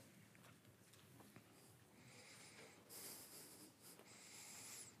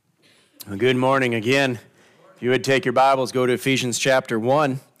Well, good morning again. If you would take your Bibles, go to Ephesians chapter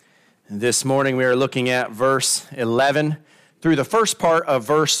 1. This morning we are looking at verse 11 through the first part of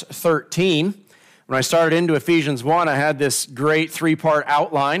verse 13. When I started into Ephesians 1, I had this great three-part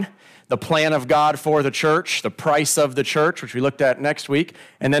outline: the plan of God for the church, the price of the church, which we looked at next week,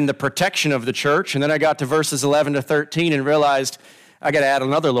 and then the protection of the church. And then I got to verses 11 to 13 and realized I got to add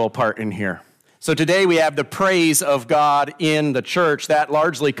another little part in here. So today we have the praise of God in the church, that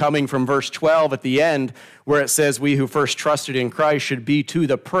largely coming from verse 12 at the end, where it says, we who first trusted in Christ should be to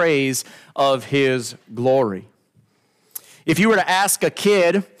the praise of his glory. If you were to ask a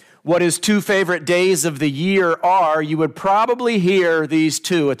kid what his two favorite days of the year are, you would probably hear these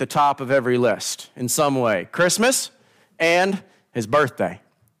two at the top of every list in some way: Christmas and his birthday.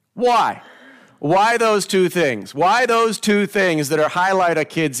 Why? Why those two things? Why those two things that are highlight a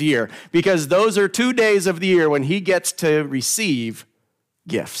kid's year? Because those are 2 days of the year when he gets to receive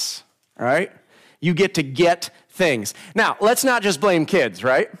gifts, all right? You get to get things. Now, let's not just blame kids,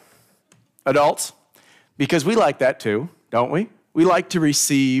 right? Adults, because we like that too, don't we? We like to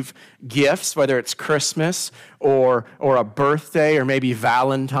receive gifts, whether it's Christmas or a birthday or maybe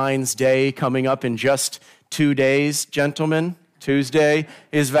Valentine's Day coming up in just 2 days, gentlemen. Tuesday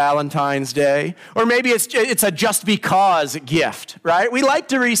is Valentine's Day. Or maybe it's a just because gift, right? We like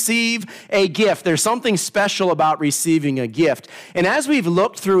to receive a gift. There's something special about receiving a gift. And as we've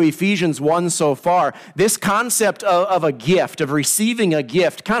looked through Ephesians 1 so far, this concept of a gift, of receiving a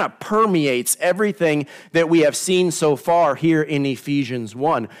gift, kind of permeates everything that we have seen so far here in Ephesians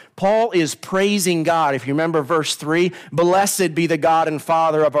 1. Paul is praising God. If you remember verse 3, blessed be the God and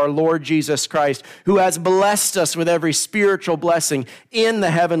Father of our Lord Jesus Christ, who has blessed us with every spiritual blessing in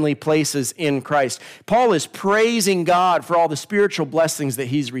the heavenly places in Christ. Paul is praising God for all the spiritual blessings that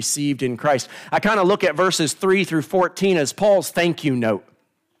he's received in Christ. I kind of look at verses 3 through 14 as Paul's thank you note.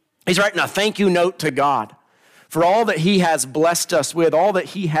 He's writing a thank you note to God for all that he has blessed us with, all that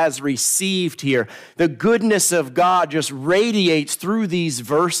he has received here. The goodness of God just radiates through these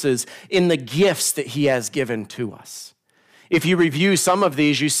verses in the gifts that he has given to us. If you review some of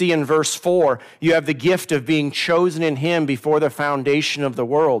these, you see in verse 4, you have the gift of being chosen in him before the foundation of the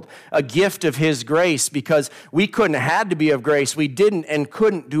world, a gift of his grace, because we couldn't have to be of grace. We didn't and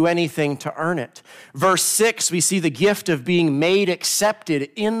couldn't do anything to earn it. Verse 6, we see the gift of being made accepted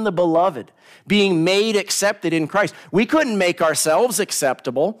in the beloved, being made accepted in Christ. We couldn't make ourselves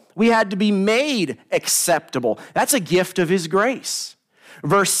acceptable. We had to be made acceptable. That's a gift of his grace.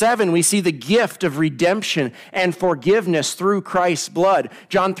 Verse 7, we see the gift of redemption and forgiveness through Christ's blood.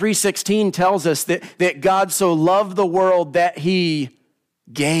 John 3:16 tells us that God so loved the world that he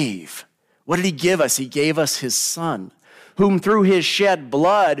gave. What did he give us? He gave us his Son, whom through his shed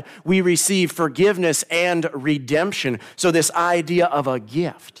blood we receive forgiveness and redemption. So this idea of a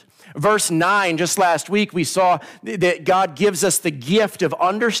gift. Verse 9, just last week, we saw that God gives us the gift of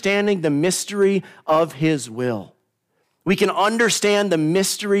understanding the mystery of his will. We can understand the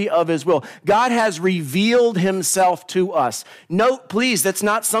mystery of his will. God has revealed himself to us. Note, please, that's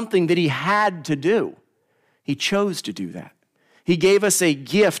not something that he had to do. He chose to do that. He gave us a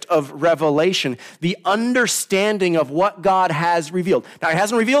gift of revelation, the understanding of what God has revealed. Now, he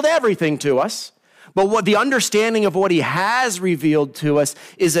hasn't revealed everything to us, but what the understanding of what he has revealed to us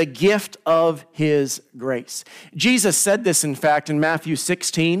is a gift of his grace. Jesus said this, in fact, in Matthew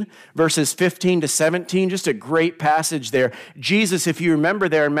 16, verses 15 to 17, just a great passage there. Jesus, if you remember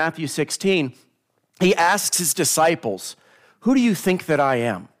there in Matthew 16, he asks his disciples, who do you think that I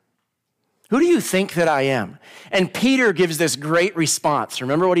am? Who do you think that I am? And Peter gives this great response.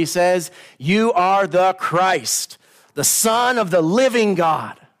 Remember what he says? You are the Christ, the Son of the living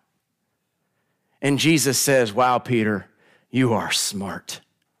God. And Jesus says, wow, Peter, you are smart.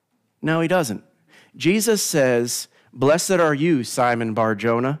 No, he doesn't. Jesus says, blessed are you, Simon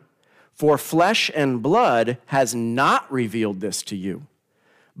Bar-Jonah, for flesh and blood has not revealed this to you,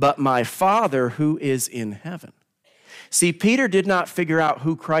 but my Father who is in heaven. See, Peter did not figure out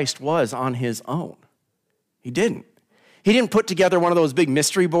who Christ was on his own. He didn't. He didn't put together one of those big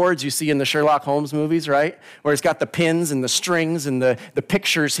mystery boards you see in the Sherlock Holmes movies, right? Where it's got the pins and the strings and the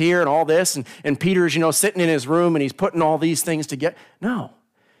pictures here and all this. And Peter's, sitting in his room and he's putting all these things together. No.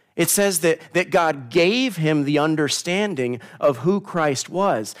 It says that God gave him the understanding of who Christ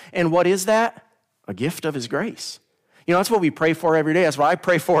was. And what is that? A gift of his grace. That's what we pray for every day. That's what I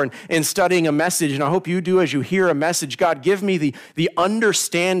pray for in studying a message, and I hope you do as you hear a message. God, give me the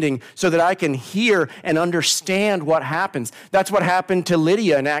understanding so that I can hear and understand what happens. That's what happened to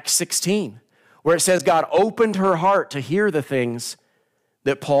Lydia in Acts 16, where it says God opened her heart to hear the things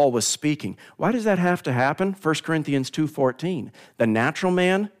that Paul was speaking. Why does that have to happen? 1 Corinthians 2:14. The natural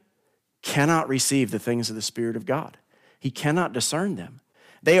man cannot receive the things of the Spirit of God. He cannot discern them.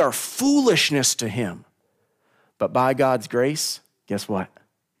 They are foolishness to him. But by God's grace, guess what?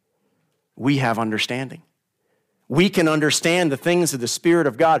 We have understanding. We can understand the things of the Spirit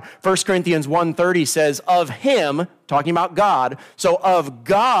of God. 1 Corinthians 1:30 says, of him, talking about God, so of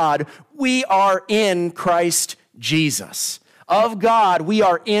God, we are in Christ Jesus. Of God, we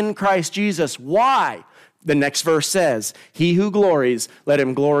are in Christ Jesus. Why? The next verse says, he who glories, let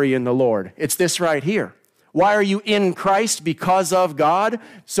him glory in the Lord. It's this right here. Why are you in Christ? Because of God,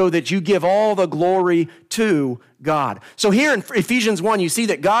 so that you give all the glory to God. So here in Ephesians 1, you see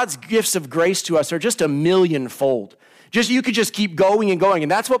that God's gifts of grace to us are just a millionfold. You could just keep going and going. And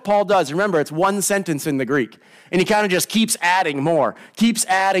that's what Paul does. Remember, it's one sentence in the Greek. And he kind of just keeps adding more.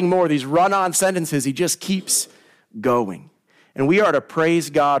 These run-on sentences, he just keeps going. And we are to praise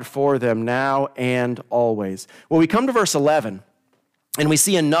God for them now and always. Well, we come to verse 11, and we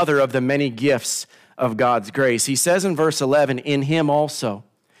see another of the many gifts of God's grace. He says in verse 11, in him also.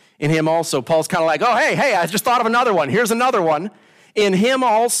 Paul's kind of like, oh, hey, I just thought of another one. Here's another one. In him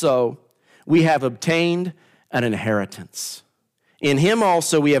also we have obtained an inheritance. In him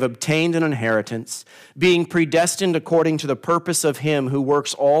also we have obtained an inheritance, being predestined according to the purpose of him who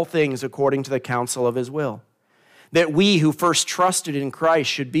works all things according to the counsel of his will, that we who first trusted in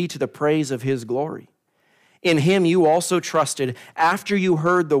Christ should be to the praise of his glory. In him you also trusted after you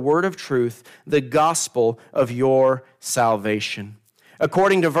heard the word of truth, the gospel of your salvation.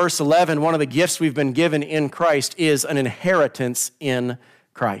 According to verse 11, one of the gifts we've been given in Christ is an inheritance in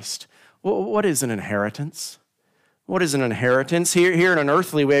Christ. Well, what is an inheritance? What is an inheritance? Here in an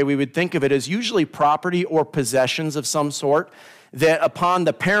earthly way, we would think of it as usually property or possessions of some sort that upon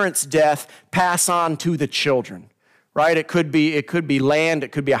the parent's death pass on to the children. Right? It could be land,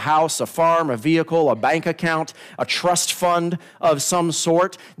 it could be a house, a farm, a vehicle, a bank account, a trust fund of some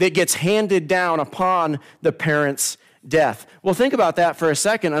sort that gets handed down upon the parent's death. Well, think about that for a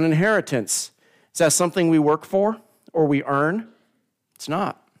second. An inheritance. Is that something we work for or we earn? It's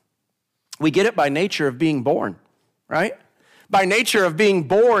not. We get it by nature of being born, right? By nature of being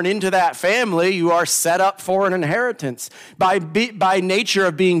born into that family, you are set up for an inheritance. By nature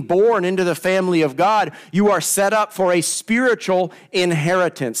of being born into the family of God, you are set up for a spiritual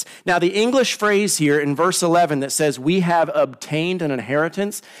inheritance. Now, the English phrase here in verse 11 that says, we have obtained an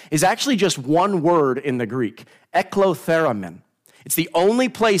inheritance, is actually just one word in the Greek, eklotheramen. It's the only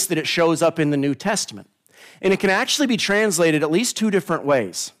place that it shows up in the New Testament. And it can actually be translated at least two different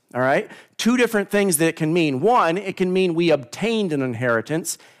ways. All right? Two different things that it can mean. One, it can mean we obtained an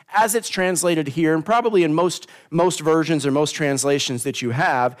inheritance, as it's translated here, and probably in most versions or most translations that you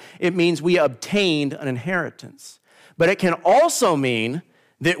have, it means we obtained an inheritance. But it can also mean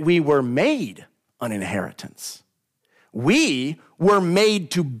that we were made an inheritance. We were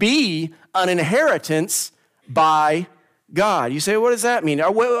made to be an inheritance by God. You say, what does that mean?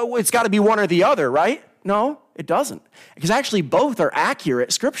 It's got to be one or the other, right? No, it doesn't. Because actually both are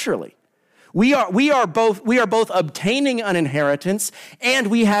accurate scripturally. We are both obtaining an inheritance and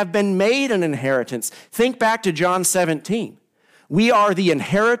we have been made an inheritance. Think back to John 17. We are the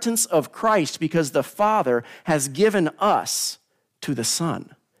inheritance of Christ because the Father has given us to the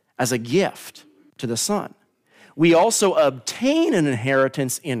Son as a gift to the Son. We also obtain an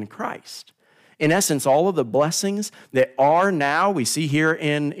inheritance in Christ. In essence, all of the blessings that are now, we see here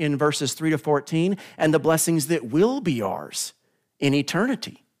in verses 3 to 14, and the blessings that will be ours in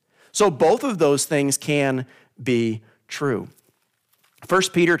eternity. So both of those things can be true. 1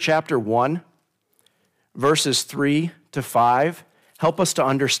 Peter chapter 1, verses 3 to 5, help us to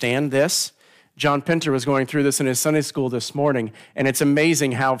understand this. John Pinter was going through this in his Sunday school this morning, and it's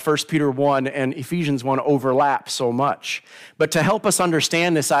amazing how 1 Peter 1 and Ephesians 1 overlap so much. But to help us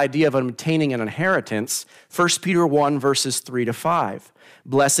understand this idea of obtaining an inheritance, 1 Peter 1, verses 3 to 5.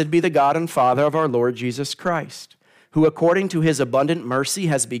 Blessed be the God and Father of our Lord Jesus Christ, who according to his abundant mercy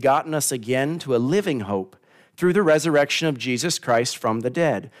has begotten us again to a living hope through the resurrection of Jesus Christ from the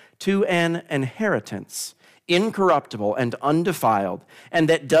dead, to an inheritance incorruptible and undefiled, and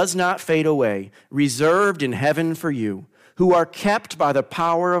that does not fade away, reserved in heaven for you, who are kept by the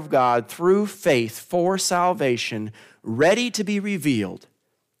power of God through faith for salvation, ready to be revealed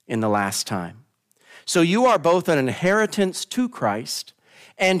in the last time. So you are both an inheritance to Christ,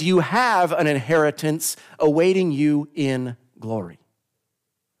 and you have an inheritance awaiting you in glory.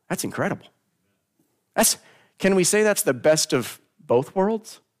 That's incredible. Can we say that's the best of both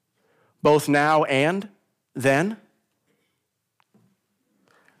worlds? Both now and then?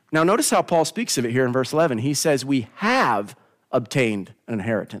 Now notice how Paul speaks of it here in verse 11. He says we have obtained an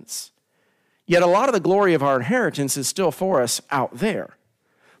inheritance. Yet a lot of the glory of our inheritance is still for us out there.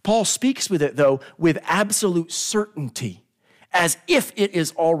 Paul speaks with it, though, with absolute certainty, as if it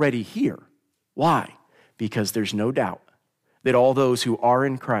is already here. Why? Because there's no doubt that all those who are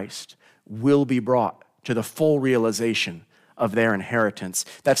in Christ will be brought to the full realization of their inheritance.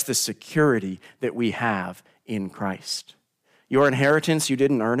 That's the security that we have in Christ. Your inheritance, you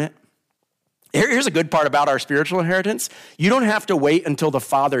didn't earn it. Here's a good part about our spiritual inheritance. You don't have to wait until the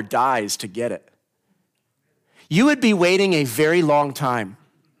Father dies to get it. You would be waiting a very long time.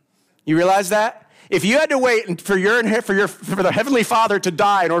 You realize that? If you had to wait for the Heavenly Father to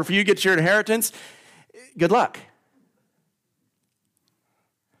die in order for you to get your inheritance, good luck.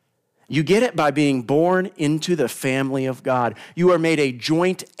 You get it by being born into the family of God. You are made a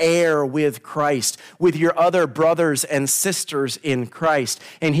joint heir with Christ, with your other brothers and sisters in Christ.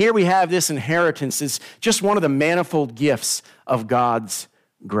 And here we have this inheritance. It's just one of the manifold gifts of God's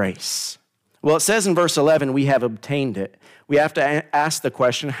grace. Well, it says in verse 11, we have obtained it. We have to ask the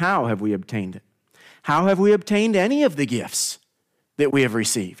question, how have we obtained it? How have we obtained any of the gifts that we have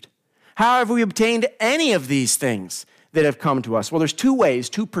received? How have we obtained any of these things that have come to us? Well, there's two ways,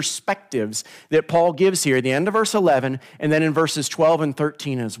 two perspectives that Paul gives here at the end of verse 11 and then in verses 12 and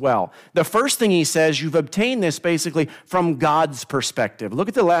 13 as well. The first thing he says, you've obtained this basically from God's perspective. Look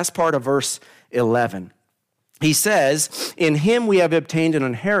at the last part of verse 11. He says, in him we have obtained an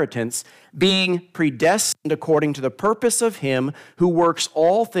inheritance, being predestined according to the purpose of him who works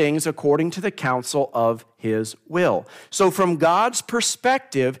all things according to the counsel of his will. So from God's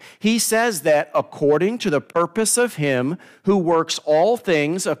perspective, he says that according to the purpose of him who works all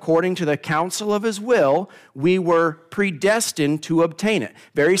things according to the counsel of his will, we were predestined to obtain it.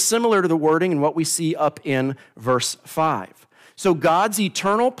 Very similar to the wording in what we see up in verse 5. So God's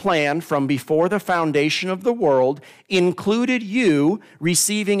eternal plan from before the foundation of the world included you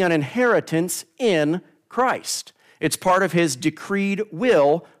receiving an inheritance in Christ. It's part of his decreed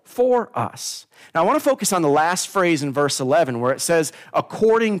will for us. Now I want to focus on the last phrase in verse 11 where it says,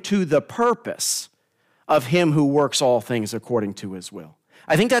 according to the purpose of him who works all things according to his will.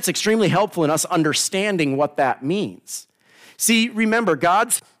 I think that's extremely helpful in us understanding what that means. See, remember,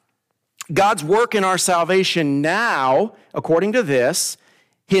 God's work in our salvation now, according to this,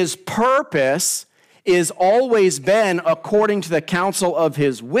 his purpose is always been according to the counsel of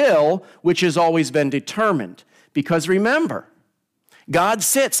his will, which has always been determined. Because remember, God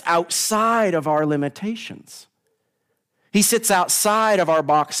sits outside of our limitations. He sits outside of our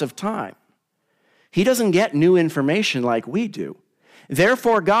box of time. He doesn't get new information like we do.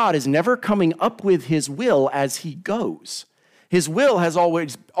 Therefore, God is never coming up with his will as he goes. His will has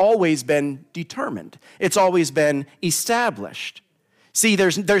always been determined. It's always been established. See,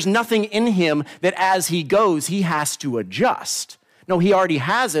 there's nothing in him that as he goes, he has to adjust. No, he already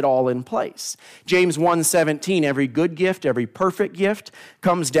has it all in place. James 1:17, every good gift, every perfect gift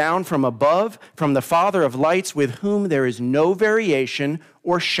comes down from above, from the Father of lights, with whom there is no variation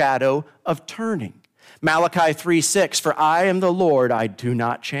or shadow of turning. Malachi 3:6, for I am the Lord, I do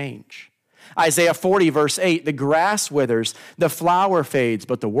not change. Isaiah 40, verse 8, the grass withers, the flower fades,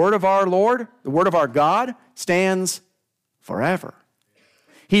 but the word of our Lord, the word of our God, stands forever.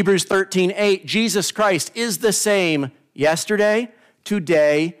 Hebrews 13:8, Jesus Christ is the same yesterday,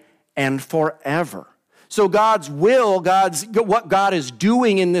 today, and forever. So God's will, what God is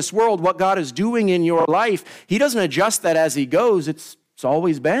doing in this world, what God is doing in your life, he doesn't adjust that as he goes. It's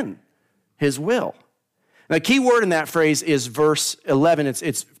always been his will. The key word in that phrase is verse 11.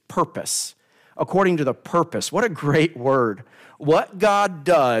 It's purpose. According to the purpose. What a great word. What God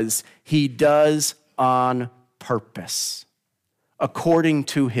does, he does on purpose. According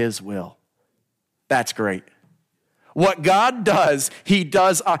to his will. That's great. What God does, he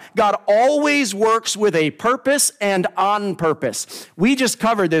does. God always works with a purpose and on purpose. We just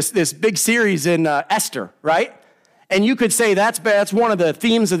covered this big series in Esther, right? And you could say that's one of the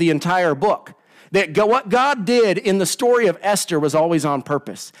themes of the entire book. That what God did in the story of Esther was always on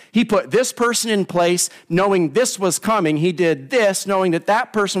purpose. He put this person in place, knowing this was coming. He did this, knowing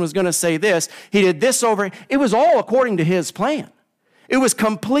that person was going to say this. He did this over. It was all according to his plan. It was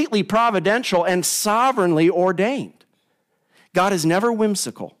completely providential and sovereignly ordained. God is never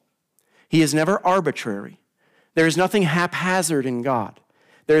whimsical. He is never arbitrary. There is nothing haphazard in God.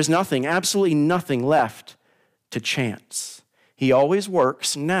 There is nothing, absolutely nothing left to chance. He always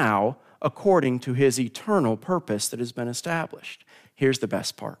works now according to his eternal purpose that has been established. Here's the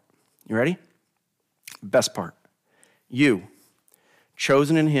best part. You ready? Best part. You,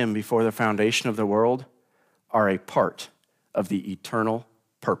 chosen in him before the foundation of the world, are a part of the eternal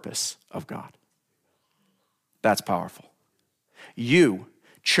purpose of God. That's powerful. You,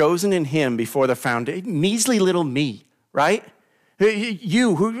 chosen in him before the foundation, measly little me, right?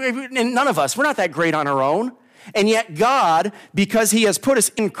 And none of us, we're not that great on our own. And yet God, because he has put us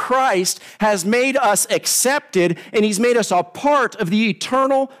in Christ, has made us accepted, and he's made us a part of the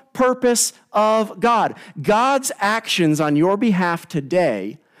eternal purpose of God. God's actions on your behalf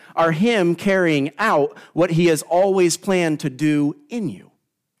today are him carrying out what he has always planned to do in you.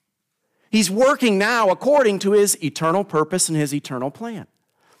 He's working now according to his eternal purpose and his eternal plan.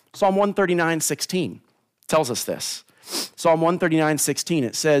 Psalm 139:16 tells us this. Psalm 139:16,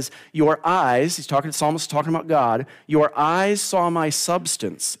 it says, your eyes, the psalmist is talking about God, your eyes saw my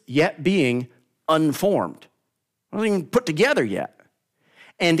substance, yet being unformed. I wasn't even put together yet.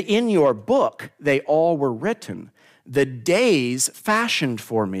 And in your book, they all were written, the days fashioned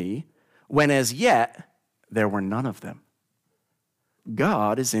for me, when as yet there were none of them.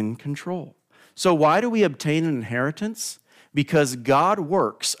 God is in control. So why do we obtain an inheritance? Because God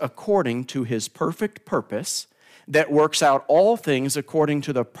works according to his perfect purpose that works out all things according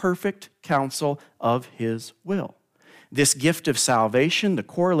to the perfect counsel of his will. This gift of salvation, the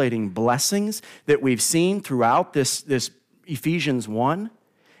correlating blessings that we've seen throughout this Ephesians 1,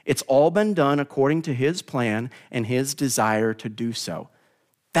 it's all been done according to his plan and his desire to do so.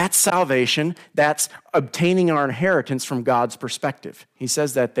 That's salvation. That's obtaining our inheritance from God's perspective. He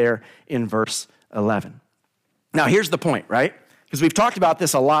says that there in verse 11. Now, here's the point, right? Because we've talked about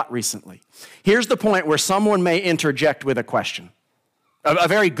this a lot recently. Here's the point where someone may interject with a question, a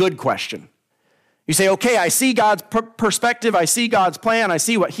very good question. You say, okay, I see God's perspective, I see God's plan, I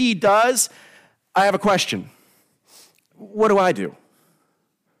see what he does. I have a question. What do I do?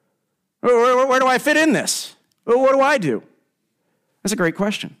 Where do I fit in this? What do I do? That's a great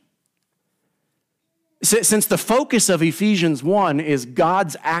question. Since the focus of Ephesians 1 is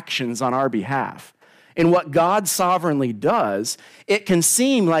God's actions on our behalf, and what God sovereignly does, it can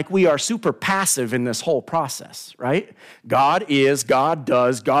seem like we are super passive in this whole process, right? God is, God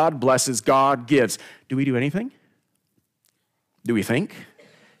does, God blesses, God gives. Do we do anything? Do we think?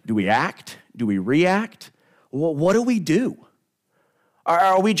 Do we act? Do we react? Well, what do we do?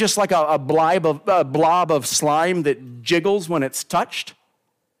 Are we just like a blob of slime that jiggles when it's touched?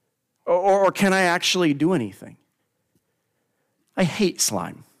 Or can I actually do anything? I hate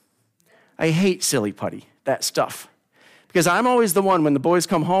slime. I hate silly putty, that stuff. Because I'm always the one, when the boys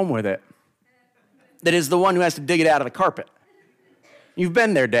come home with it, that is the one who has to dig it out of the carpet. You've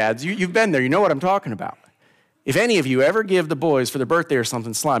been there, dads. You've been there. You know what I'm talking about. If any of you ever give the boys for their birthday or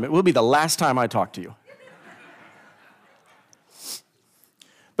something slime, it will be the last time I talk to you.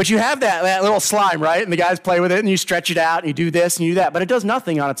 But you have that little slime, right? And the guys play with it, and you stretch it out, and you do this, and you do that. But it does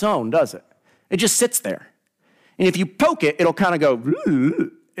nothing on its own, does it? It just sits there. And if you poke it, it'll kind of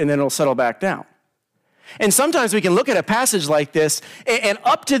go, and then it'll settle back down. And sometimes we can look at a passage like this, and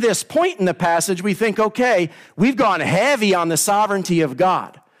up to this point in the passage, we think, okay, we've gone heavy on the sovereignty of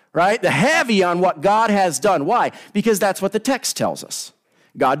God, right? The heavy on what God has done. Why? Because that's what the text tells us.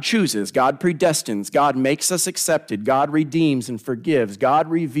 God chooses, God predestines, God makes us accepted, God redeems and forgives, God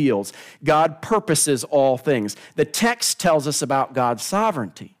reveals, God purposes all things. The text tells us about God's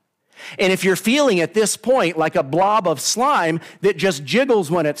sovereignty. And if you're feeling at this point like a blob of slime that just jiggles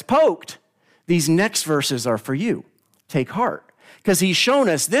when it's poked, these next verses are for you. Take heart. Because he's shown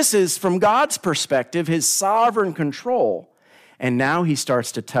us this is, from God's perspective, his sovereign control. And now he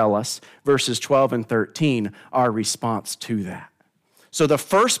starts to tell us, verses 12 and 13, our response to that. So the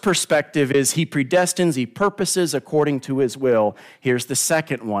first perspective is he predestines, he purposes according to his will. Here's the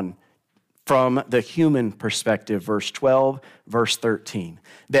second one from the human perspective, verse 12, verse 13.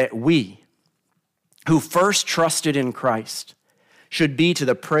 That we, who first trusted in Christ, should be to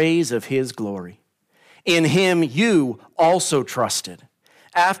the praise of his glory. In him you also trusted,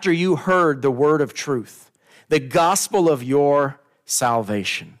 after you heard the word of truth, the gospel of your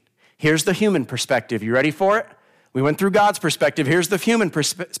salvation. Here's the human perspective. You ready for it? We went through God's perspective. Here's the human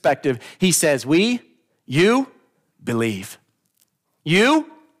perspective. He says, you believe. You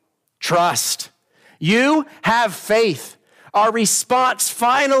trust. You have faith. Our response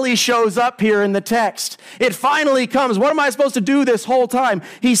finally shows up here in the text. It finally comes. What am I supposed to do this whole time?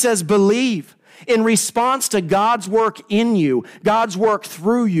 He says, believe. In response to God's work in you, God's work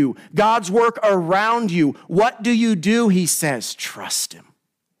through you, God's work around you, what do? He says, trust him.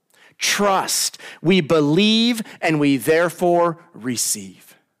 Trust. We believe and we therefore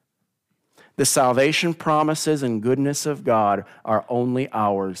receive. The salvation promises and goodness of God are only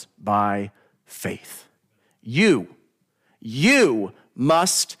ours by faith. You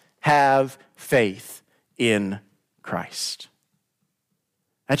must have faith in Christ.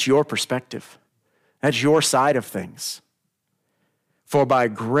 That's your perspective. That's your side of things. For by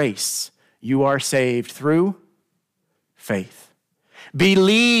grace you are saved through faith.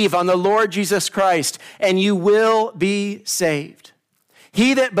 Believe on the Lord Jesus Christ, and you will be saved.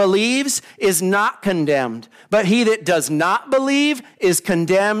 He that believes is not condemned, but he that does not believe is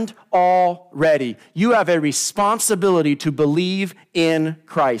condemned already. You have a responsibility to believe in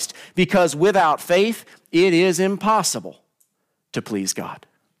Christ, because without faith, it is impossible to please God.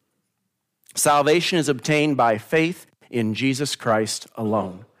 Salvation is obtained by faith in Jesus Christ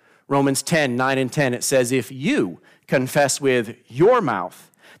alone. Romans 10, 9 and 10, it says, if you confess with your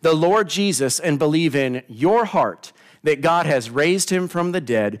mouth the Lord Jesus and believe in your heart that God has raised him from the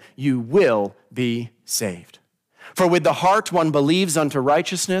dead, you will be saved. For with the heart one believes unto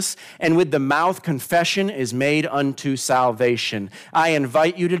righteousness, and with the mouth confession is made unto salvation. I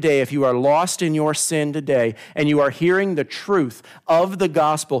invite you today, if you are lost in your sin today, and you are hearing the truth of the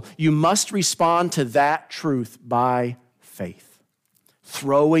gospel, you must respond to that truth by faith.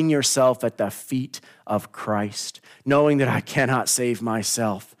 Throwing yourself at the feet of Christ, knowing that I cannot save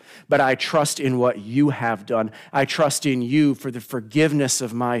myself, but I trust in what you have done. I trust in you for the forgiveness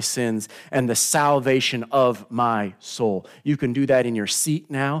of my sins and the salvation of my soul. You can do that in your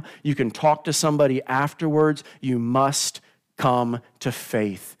seat now. You can talk to somebody afterwards. You must come to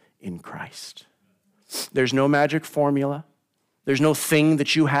faith in Christ. There's no magic formula. There's no thing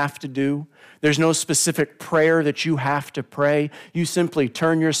that you have to do. There's no specific prayer that you have to pray. You simply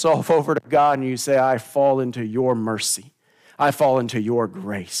turn yourself over to God and you say, I fall into your mercy. I fall into your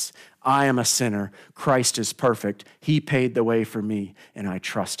grace. I am a sinner. Christ is perfect. He paid the way for me, and I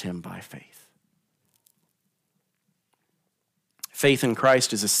trust him by faith. Faith in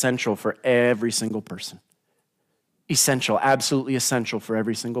Christ is essential for every single person. Essential, absolutely essential for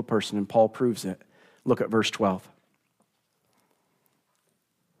every single person, and Paul proves it. Look at verse 12.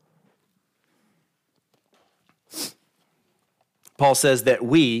 Paul says that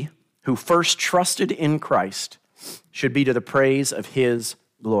we who first trusted in Christ should be to the praise of his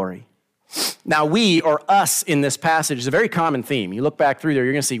glory. Now, we or us in this passage is a very common theme. You look back through there,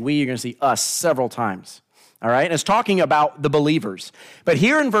 you're going to see we, you're going to see us several times. All right? And it's talking about the believers. But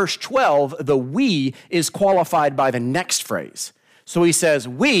here in verse 12, the we is qualified by the next phrase. So he says,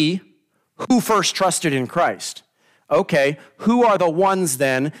 we who first trusted in Christ. Okay, who are the ones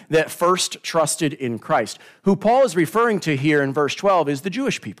then that first trusted in Christ? Who Paul is referring to here in verse 12 is the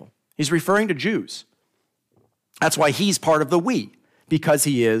Jewish people. He's referring to Jews. That's why he's part of the we, because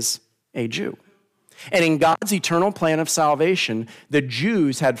he is a Jew. And in God's eternal plan of salvation, the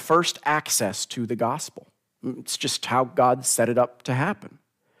Jews had first access to the gospel. It's just how God set it up to happen.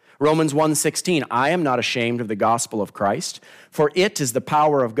 Romans 1:16, I am not ashamed of the gospel of Christ, for it is the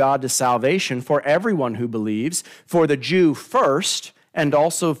power of God to salvation for everyone who believes, for the Jew first, and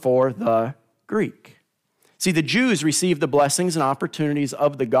also for the Greek. See, the Jews received the blessings and opportunities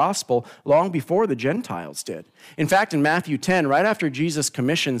of the gospel long before the Gentiles did. In fact, in Matthew 10, right after Jesus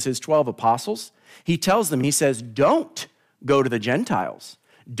commissions his 12 apostles, he tells them, he says, don't go to the Gentiles.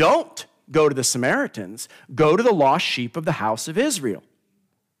 Don't go to the Samaritans. Go to the lost sheep of the house of Israel.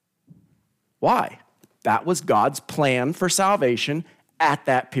 Why? That was God's plan for salvation at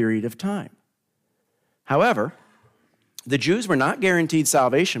that period of time. However, the Jews were not guaranteed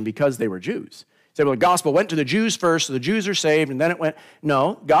salvation because they were Jews. You say, well, the gospel went to the Jews first, so the Jews are saved, and then it went.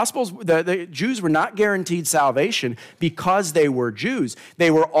 No, the Jews were not guaranteed salvation because they were Jews.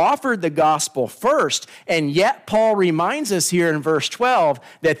 They were offered the gospel first, and yet Paul reminds us here in verse 12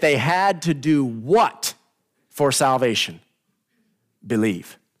 that they had to do what for salvation?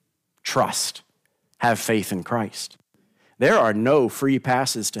 Believe. Trust, have faith in Christ. There are no free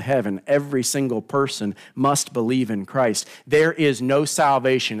passes to heaven. Every single person must believe in Christ. There is no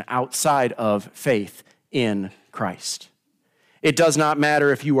salvation outside of faith in Christ. It does not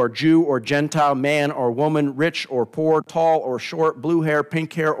matter if you are Jew or Gentile, man or woman, rich or poor, tall or short, blue hair,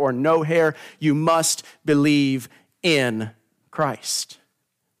 pink hair, or no hair. You must believe in Christ.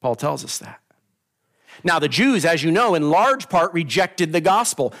 Paul tells us that. Now, the Jews, as you know, in large part rejected the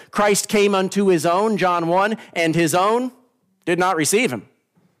gospel. Christ came unto his own, John 1, and his own did not receive him.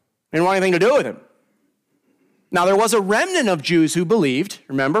 Didn't want anything to do with him. Now, there was a remnant of Jews who believed.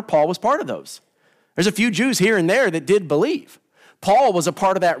 Remember, Paul was part of those. There's a few Jews here and there that did believe. Paul was a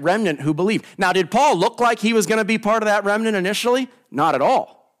part of that remnant who believed. Now, did Paul look like he was going to be part of that remnant initially? Not at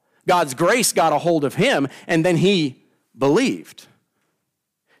all. God's grace got a hold of him, and then he believed.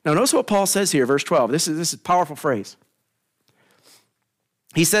 Now, notice what Paul says here, verse 12. This is a powerful phrase.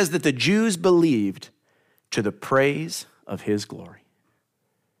 He says that the Jews believed to the praise of his glory.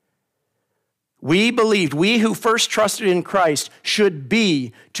 We believed, we who first trusted in Christ should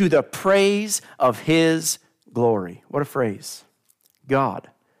be to the praise of his glory. What a phrase. God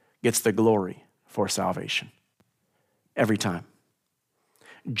gets the glory for salvation. Every time.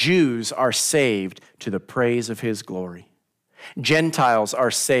 Jews are saved to the praise of his glory. Gentiles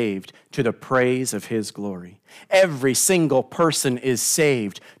are saved to the praise of his glory. Every single person is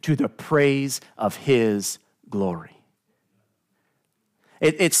saved to the praise of his glory.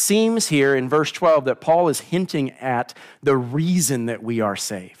 It seems here in verse 12 that Paul is hinting at the reason that we are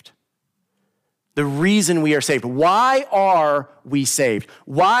saved. The reason we are saved. Why are we saved?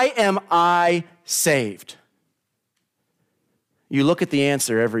 Why am I saved? You look at the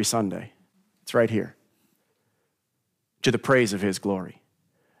answer every Sunday. It's right here. To the praise of his glory.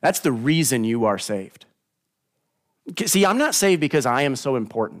 That's the reason you are saved. See, I'm not saved because I am so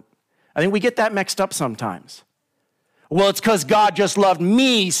important. I think we get that mixed up sometimes. Well, it's because God just loved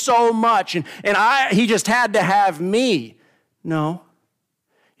me so much and he just had to have me. No,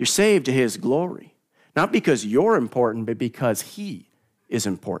 you're saved to his glory. Not because you're important, but because he is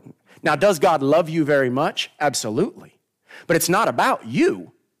important. Now, does God love you very much? Absolutely. But it's not about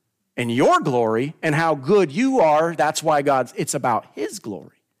you and your glory and how good you are. That's why it's about his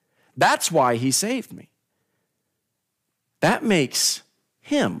glory. That's why he saved me. That makes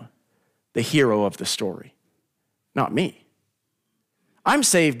him the hero of the story. Not me. I'm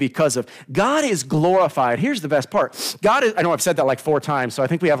saved because of God is glorified. Here's the best part. I know I've said that like 4 times, so I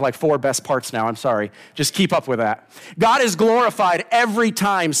think we have like 4 best parts now. I'm sorry. Just keep up with that. God is glorified every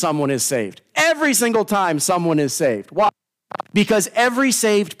time someone is saved. Every single time someone is saved. Why? Because every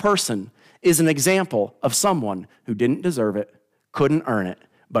saved person is an example of someone who didn't deserve it, couldn't earn it,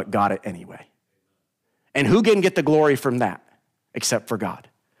 but got it anyway. And who can get the glory from that except for God?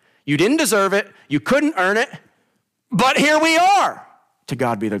 You didn't deserve it, you couldn't earn it, but here we are. To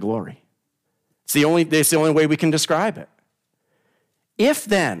God be the glory. It's the only way we can describe it. If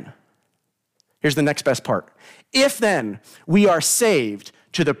then, here's the next best part. If then we are saved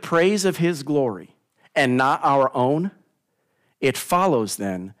to the praise of his glory and not our own, it follows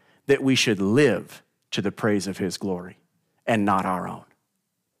then that we should live to the praise of his glory and not our own.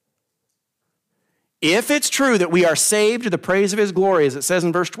 If it's true that we are saved to the praise of his glory, as it says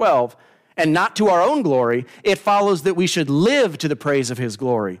in verse 12, and not to our own glory, it follows that we should live to the praise of his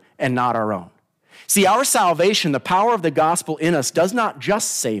glory and not our own. See, our salvation, the power of the gospel in us, does not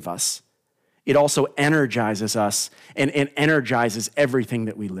just save us, it also energizes us and energizes everything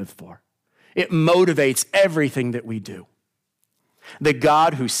that we live for. It motivates everything that we do. The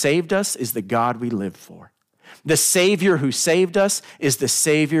God who saved us is the God we live for. The Savior who saved us is the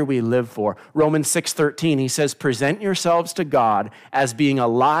Savior we live for. Romans 6:13, he says, present yourselves to God as being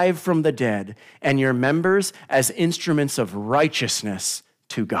alive from the dead and your members as instruments of righteousness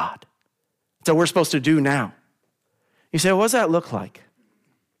to God. That's what we're supposed to do now. You say, well, what does that look like?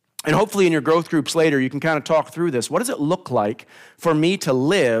 And hopefully in your growth groups later, you can kind of talk through this. What does it look like for me to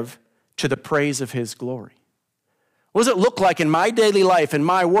live to the praise of his glory? What does it look like in my daily life, in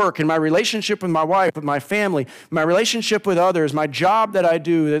my work, in my relationship with my wife, with my family, my relationship with others, my job that I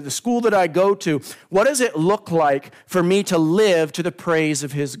do, the school that I go to? What does it look like for me to live to the praise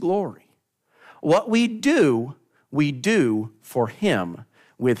of his glory? What we do for him,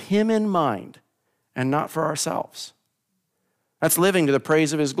 with him in mind, and not for ourselves. That's living to the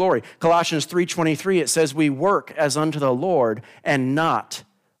praise of his glory. Colossians 3:23, it says, we work as unto the Lord and not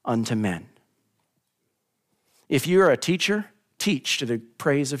unto men. If you're a teacher, teach to the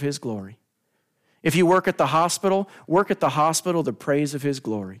praise of his glory. If you work at the hospital the praise of his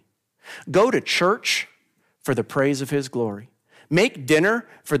glory. Go to church for the praise of his glory. Make dinner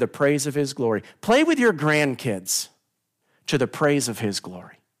for the praise of his glory. Play with your grandkids to the praise of his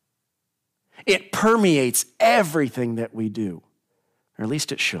glory. It permeates everything that we do, or at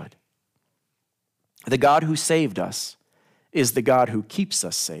least it should. The God who saved us is the God who keeps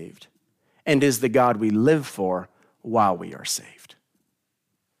us saved, and is the God we live for while we are saved.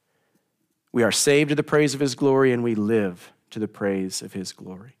 We are saved to the praise of his glory, and we live to the praise of his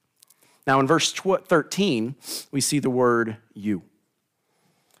glory. Now in verse 13, we see the word you.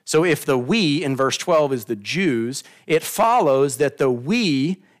 So if the we in verse 12 is the Jews, it follows that the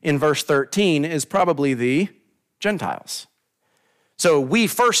we in verse 13 is probably the Gentiles. So we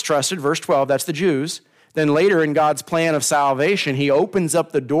first trusted, verse 12, that's the Jews. Then later in God's plan of salvation, he opens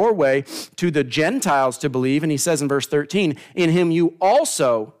up the doorway to the Gentiles to believe, and he says in verse 13, in him you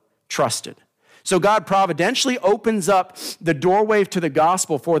also trusted. So God providentially opens up the doorway to the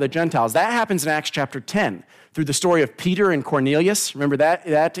gospel for the Gentiles. That happens in Acts chapter 10 through the story of Peter and Cornelius. Remember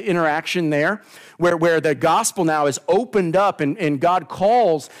that interaction there where the gospel now is opened up and God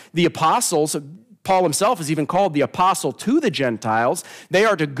calls the apostles. Paul himself is even called the apostle to the Gentiles. They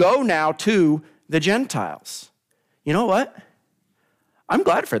are to go now to the Gentiles. You know what? I'm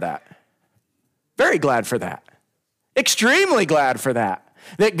glad for that. Very glad for that. Extremely glad for that.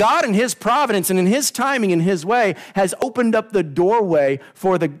 That God in his providence and in his timing and his way has opened up the doorway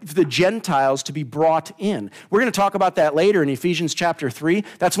for the Gentiles to be brought in. We're going to talk about that later in Ephesians chapter 3.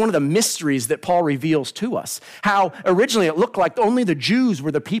 That's one of the mysteries that Paul reveals to us. How originally it looked like only the Jews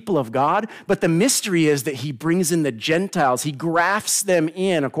were the people of God, but the mystery is that he brings in the Gentiles. He grafts them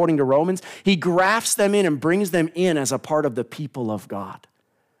in, according to Romans. He grafts them in and brings them in as a part of the people of God.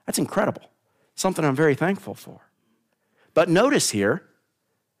 That's incredible. Something I'm very thankful for. But notice here,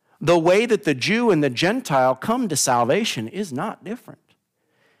 the way that the Jew and the Gentile come to salvation is not different.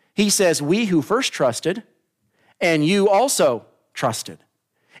 He says, we who first trusted, and you also trusted.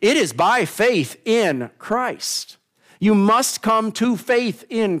 It is by faith in Christ. You must come to faith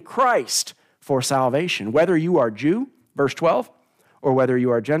in Christ for salvation, whether you are Jew, verse 12, or whether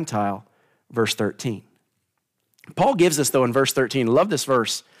you are Gentile, verse 13. Paul gives us, though, in verse 13, I love this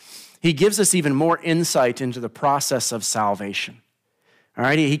verse, he gives us even more insight into the process of salvation. All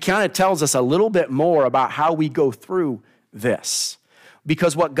right, he kind of tells us a little bit more about how we go through this.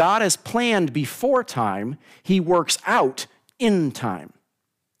 Because what God has planned before time, he works out in time.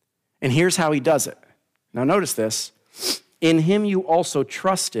 And here's how he does it. Now notice this. In him you also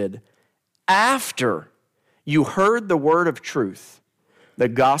trusted after you heard the word of truth, the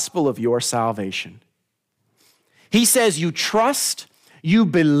gospel of your salvation. He says you trust, you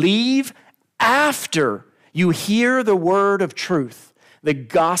believe after you hear the word of truth, the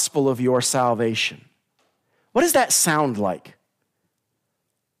gospel of your salvation. What does that sound like?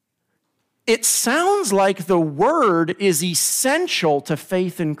 It sounds like the word is essential to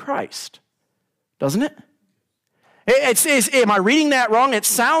faith in Christ, doesn't it? Am I reading that wrong? It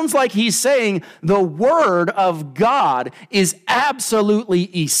sounds like he's saying the word of God is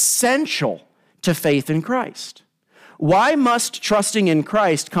absolutely essential to faith in Christ. Why must trusting in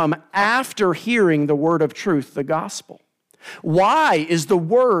Christ come after hearing the word of truth, the gospel? Why is the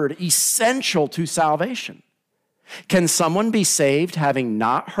word essential to salvation? Can someone be saved having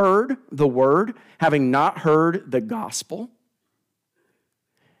not heard the word, having not heard the gospel?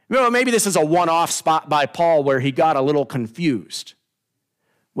 Well, maybe this is a one-off spot by Paul where he got a little confused.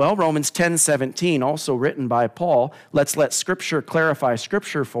 Well, Romans 10:17, also written by Paul, let's let Scripture clarify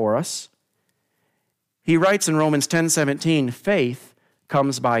Scripture for us. He writes in Romans 10:17, faith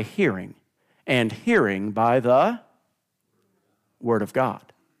comes by hearing, and hearing by the Word of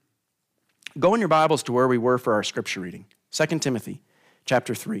God. Go in your Bibles to where we were for our scripture reading, 2 Timothy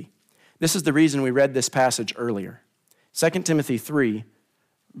chapter 3. This is the reason we read this passage earlier. 2 Timothy 3,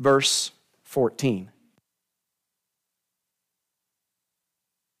 verse 14.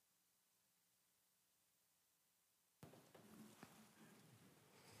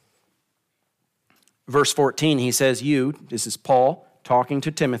 Verse 14, he says, this is Paul talking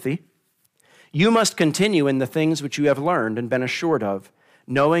to Timothy, you must continue in the things which you have learned and been assured of,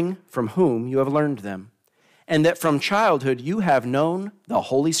 knowing from whom you have learned them, and that from childhood you have known the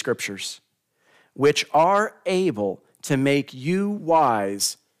Holy Scriptures, which are able to make you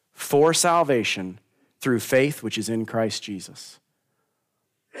wise for salvation through faith which is in Christ Jesus.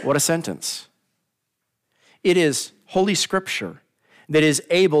 What a sentence. It is Holy Scripture that is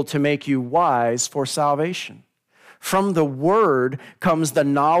able to make you wise for salvation. From the Word comes the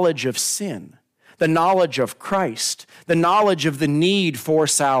knowledge of sin, the knowledge of Christ, the knowledge of the need for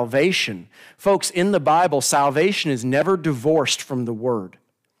salvation. Folks, in the Bible, salvation is never divorced from the Word.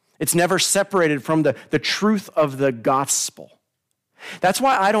 It's never separated from the truth of the gospel. That's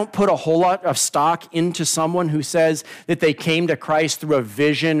why I don't put a whole lot of stock into someone who says that they came to Christ through a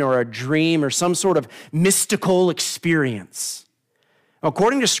vision or a dream or some sort of mystical experience.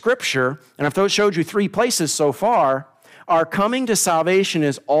 According to Scripture, and I've showed you 3 places so far, our coming to salvation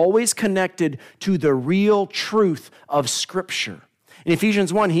is always connected to the real truth of Scripture. In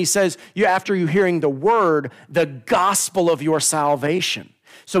Ephesians 1, he says, after you hearing the word, the gospel of your salvation.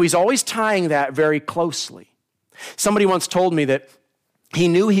 So he's always tying that very closely. Somebody once told me that he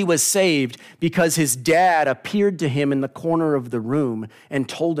knew he was saved because his dad appeared to him in the corner of the room and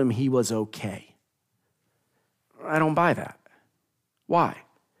told him he was okay. I don't buy that. Why?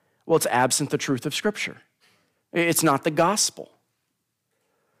 Well, it's absent the truth of Scripture. It's not the gospel.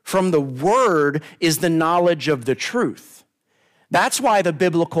 From the Word is the knowledge of the truth. That's why the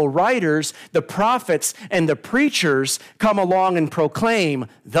biblical writers, the prophets, and the preachers come along and proclaim,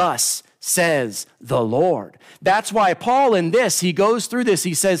 thus says the Lord. That's why Paul in this, he goes through this.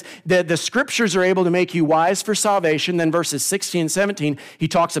 He says that the Scriptures are able to make you wise for salvation. Then verses 16 and 17, he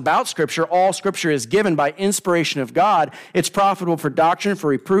talks about Scripture. All Scripture is given by inspiration of God. It's profitable for doctrine, for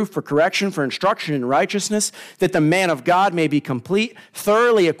reproof, for correction, for instruction in righteousness, that the man of God may be complete,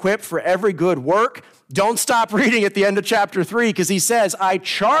 thoroughly equipped for every good work. Don't stop reading at the end of chapter 3, because he says, I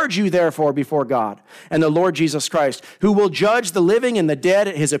charge you therefore before God and the Lord Jesus Christ, who will judge the living and the dead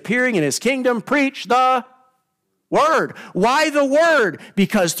at his appearing in his kingdom. Preach the word. Why the word?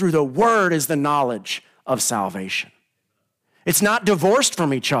 Because through the word is the knowledge of salvation. It's not divorced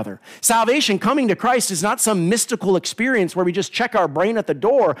from each other. Salvation, coming to Christ, is not some mystical experience where we just check our brain at the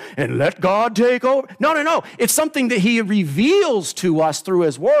door and let God take over. No. It's something that he reveals to us through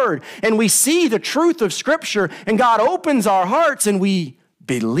his word. And we see the truth of Scripture, and God opens our hearts, and we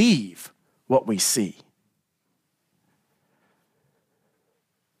believe what we see.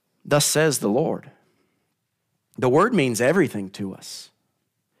 Thus says the Lord. The word means everything to us.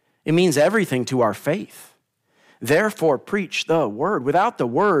 It means everything to our faith. Therefore, preach the word. Without the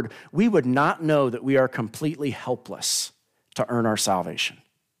word, we would not know that we are completely helpless to earn our salvation.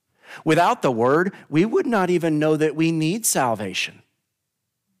 Without the word, we would not even know that we need salvation.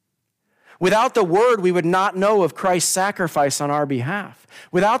 Without the word, we would not know of Christ's sacrifice on our behalf.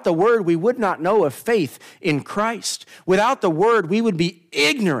 Without the word, we would not know of faith in Christ. Without the word, we would be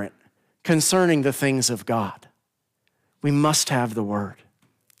ignorant concerning the things of God. We must have the word.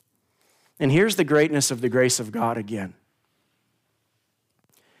 And here's the greatness of the grace of God again.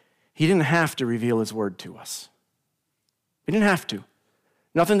 He didn't have to reveal his word to us. He didn't have to.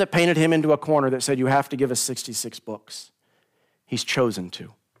 Nothing that painted him into a corner that said, you have to give us 66 books. He's chosen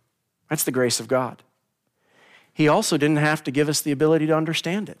to. That's the grace of God. He also didn't have to give us the ability to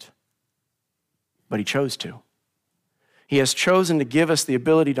understand it, but he chose to. He has chosen to give us the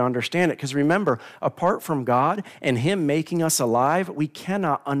ability to understand it, because remember, apart from God and him making us alive, we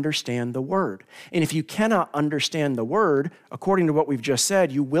cannot understand the word. And if you cannot understand the word, according to what we've just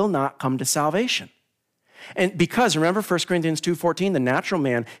said, you will not come to salvation. And because, remember 1 Corinthians 2:14, the natural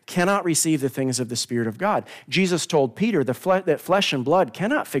man cannot receive the things of the Spirit of God. Jesus told Peter that flesh and blood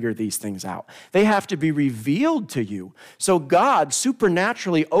cannot figure these things out. They have to be revealed to you. So God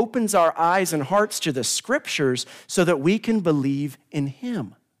supernaturally opens our eyes and hearts to the Scriptures so that we can believe in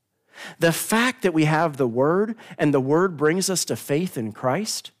him. The fact that we have the Word and the Word brings us to faith in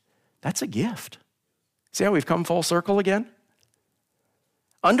Christ, that's a gift. See how we've come full circle again?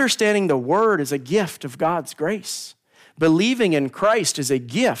 Understanding the word is a gift of God's grace. Believing in Christ is a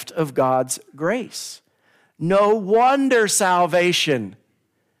gift of God's grace. No wonder salvation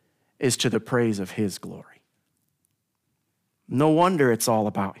is to the praise of his glory. No wonder it's all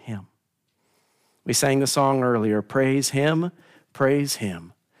about him. We sang the song earlier, praise him,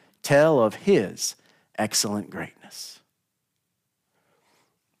 tell of his excellent greatness.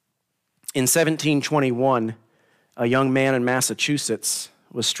 In 1721, a young man in Massachusetts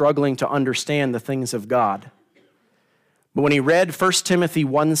was struggling to understand the things of God. But when he read 1 Timothy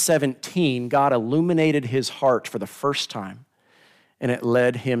 1:17, God illuminated his heart for the first time, and it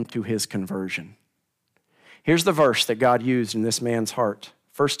led him to his conversion. Here's the verse that God used in this man's heart,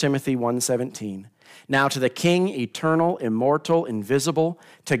 1 Timothy 1:17. Now to the King, eternal, immortal, invisible,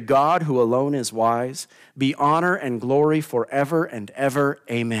 to God who alone is wise, be honor and glory forever and ever.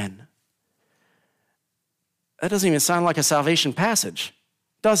 Amen. That doesn't even sound like a salvation passage,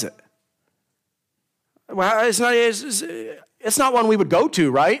 does it? Well, it's not one we would go to,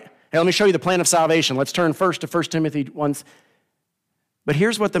 right? Hey, let me show you the plan of salvation. Let's turn first to 1 Timothy 1. But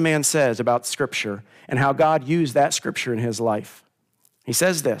here's what the man says about Scripture and how God used that Scripture in his life. He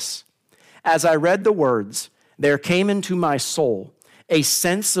says this, as I read the words, there came into my soul a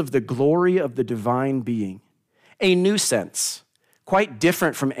sense of the glory of the divine being, a new sense, quite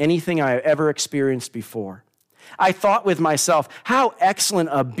different from anything I have ever experienced before. I thought with myself, how excellent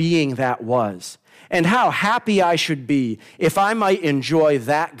a being that was, and how happy I should be if I might enjoy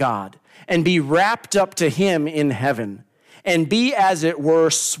that God and be wrapped up to him in heaven and be, as it were,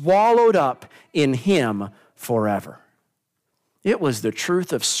 swallowed up in him forever. It was the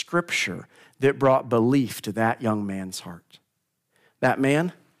truth of Scripture that brought belief to that young man's heart. That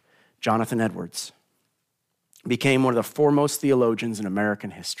man, Jonathan Edwards, became one of the foremost theologians in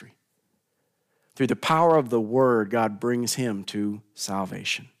American history. Through the power of the Word, God brings him to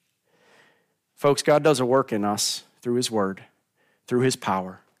salvation. Folks, God does a work in us through his Word, through his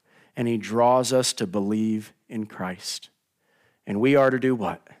power, and he draws us to believe in Christ. And we are to do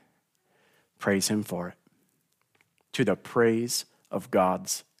what? Praise him for it, to the praise of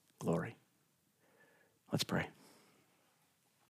God's glory. Let's pray.